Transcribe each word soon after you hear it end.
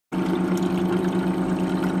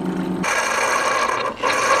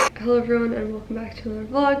Hello everyone and welcome back to another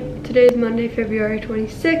vlog. Today is Monday, February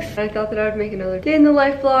 26th. I thought that I would make another day in the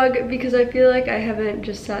life vlog because I feel like I haven't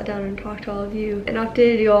just sat down and talked to all of you and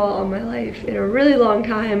updated you all on my life in a really long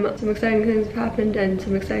time. Some exciting things have happened and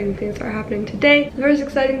some exciting things are happening today. The first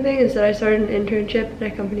exciting thing is that I started an internship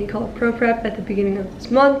at a company called ProPrep at the beginning of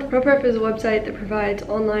this month. ProPrep is a website that provides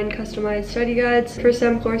online customized study guides for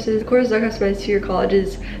STEM courses. The courses are customized to your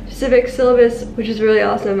college's specific syllabus, which is really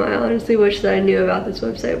awesome. I honestly wish that I knew about this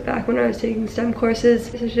website back when I was taking STEM courses.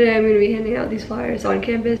 So today I'm going to be handing out these flyers on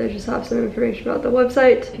campus. I just have some information about the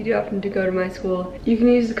website. If you do happen to go to my school, you can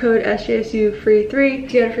use the code SJSU free3 to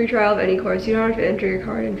get a free trial of any course. You don't have to enter your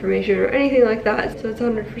card information or anything like that, so it's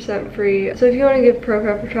 100% free. So if you want to give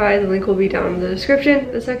ProPrep a try, the link will be down in the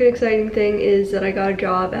description. The second exciting thing is that I got a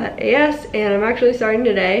job at AS and I'm actually starting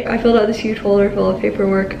today. I filled out this huge folder full of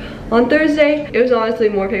paperwork on Thursday. It was honestly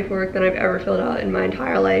more paperwork than I've ever filled out in my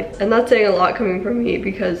entire life, and that's saying a lot coming from me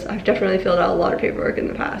because I've definitely filled out a lot of paperwork in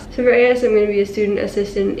the past. So for AS, I'm going to be a student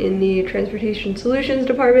assistant in the Transportation Solutions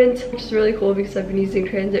department, which is really cool because I've been using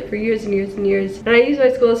transit for years and years and years, and I use my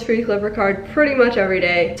school's free Clipper card pretty much every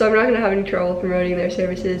day, so I'm not going to have any trouble promoting their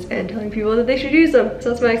services and telling people that they should use them. So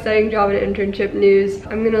that's my exciting job and internship news.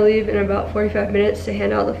 I'm going to leave in about 45 minutes to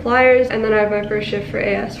hand out the flyers, and then I have my first shift for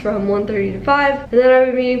AS from 1:30 to 5, and then I have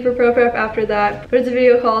a meeting for ProPrep after that, but it's a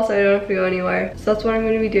video call so I don't have to go anywhere. So that's what I'm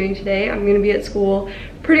going to be doing today. I'm going to be at school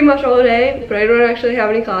pretty much all day, but I don't actually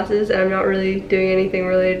have any classes and I'm not really doing anything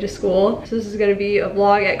related to school. So this is going to be a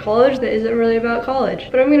vlog at college that isn't really about college.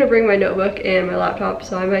 But I'm going to bring my notebook and my laptop,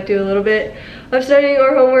 so I might do a little bit of studying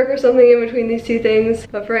or homework or something in between these two things.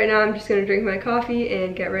 But for right now, I'm just going to drink my coffee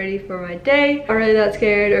and get ready for my day. I'm not really that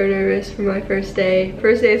scared or nervous for my first day.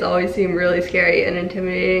 First days always seem really scary and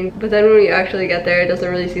intimidating, but then when you actually get there, it doesn't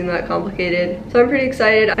really seem that complicated. So I'm pretty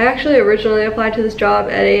excited. I actually originally applied to this job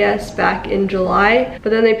at AS back in July,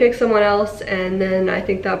 but then they picked someone else, and then I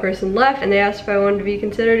think that person left, and they asked if I wanted to be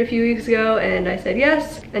considered a few weeks ago, and I said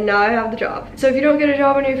yes, and now I have the job. So if you don't get a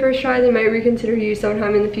job on your first try, they might reconsider you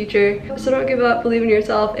sometime in the future. So don't give up, believe in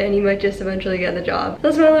yourself, and you might just eventually get the job.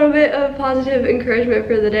 That's my little bit of positive encouragement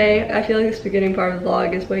for the day. I feel like this beginning part of the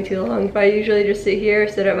vlog is way too long, but I usually just sit here,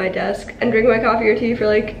 sit at my desk, and drink my coffee or tea for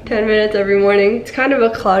like 10 minutes every morning. It's kind of a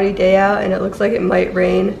cloudy day out, and it looks like it might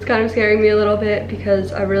rain. It's kind of scaring me a little bit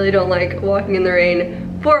because I really don't like walking in the rain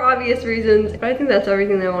for obvious reasons, but I think that's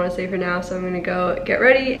everything that I want to say for now, so I'm gonna go get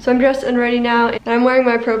ready. So I'm dressed and ready now, and I'm wearing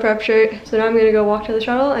my ProPrep shirt, so now I'm gonna go walk to the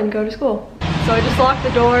shuttle and go to school. So I just locked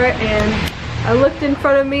the door and I looked in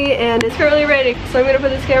front of me and it's currently raining, so I'm gonna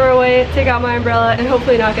put this camera away, take out my umbrella, and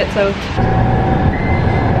hopefully not get soaked.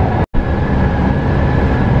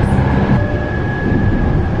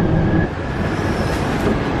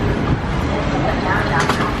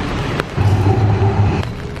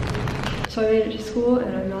 So I made it to school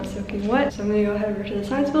and I'm not soaking wet, so I'm gonna go head over to the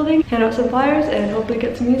science building, hand out some flyers, and hopefully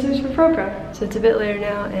get some users for ProPrep. So it's a bit later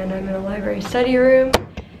now and I'm in a library study room.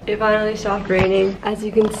 It finally stopped raining, as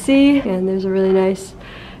you can see, and there's a really nice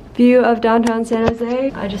view of downtown San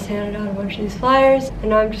Jose. I just handed out a bunch of these flyers, and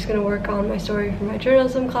now I'm just gonna work on my story for my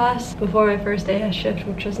journalism class before my first day has shift,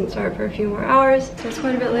 which doesn't start for a few more hours. So it's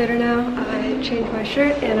quite a bit later now. I changed my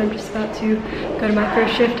shirt and I'm just about to go to my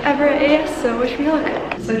first shift ever at AS, so wish me luck.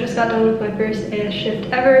 So I just got done with my first AS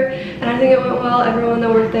shift ever, and I think it went well. Everyone that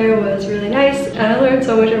worked there was really nice, and I learned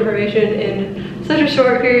so much information in such a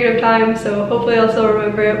short period of time, so hopefully I'll still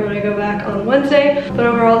remember it when I go back on Wednesday. But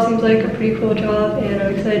overall, it seems like a pretty cool job and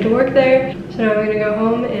I'm excited to work there. So now I'm gonna go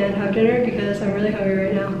home and have dinner because I'm really hungry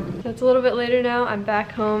right now. So it's a little bit later now. I'm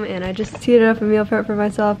back home and I just heated up a meal prep for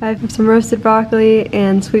myself. I have some roasted broccoli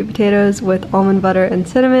and sweet potatoes with almond butter and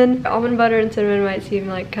cinnamon. Almond butter and cinnamon might seem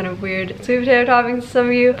like kind of weird sweet potato toppings to some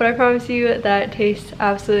of you, but I promise you that it tastes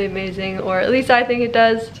absolutely amazing, or at least I think it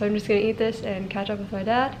does. So I'm just gonna eat this and catch up with my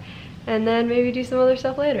dad, and then maybe do some other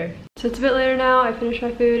stuff later. So it's a bit later now. I finished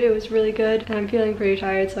my food. It was really good, and I'm feeling pretty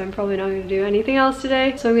tired, so I'm probably not going to do anything else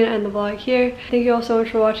today. So I'm going to end the vlog here. Thank you all so much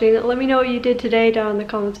for watching. Let me know what you did today down in the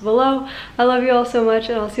comments below. I love you all so much,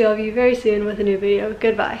 and I'll see all of you very soon with a new video.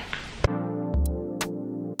 Goodbye.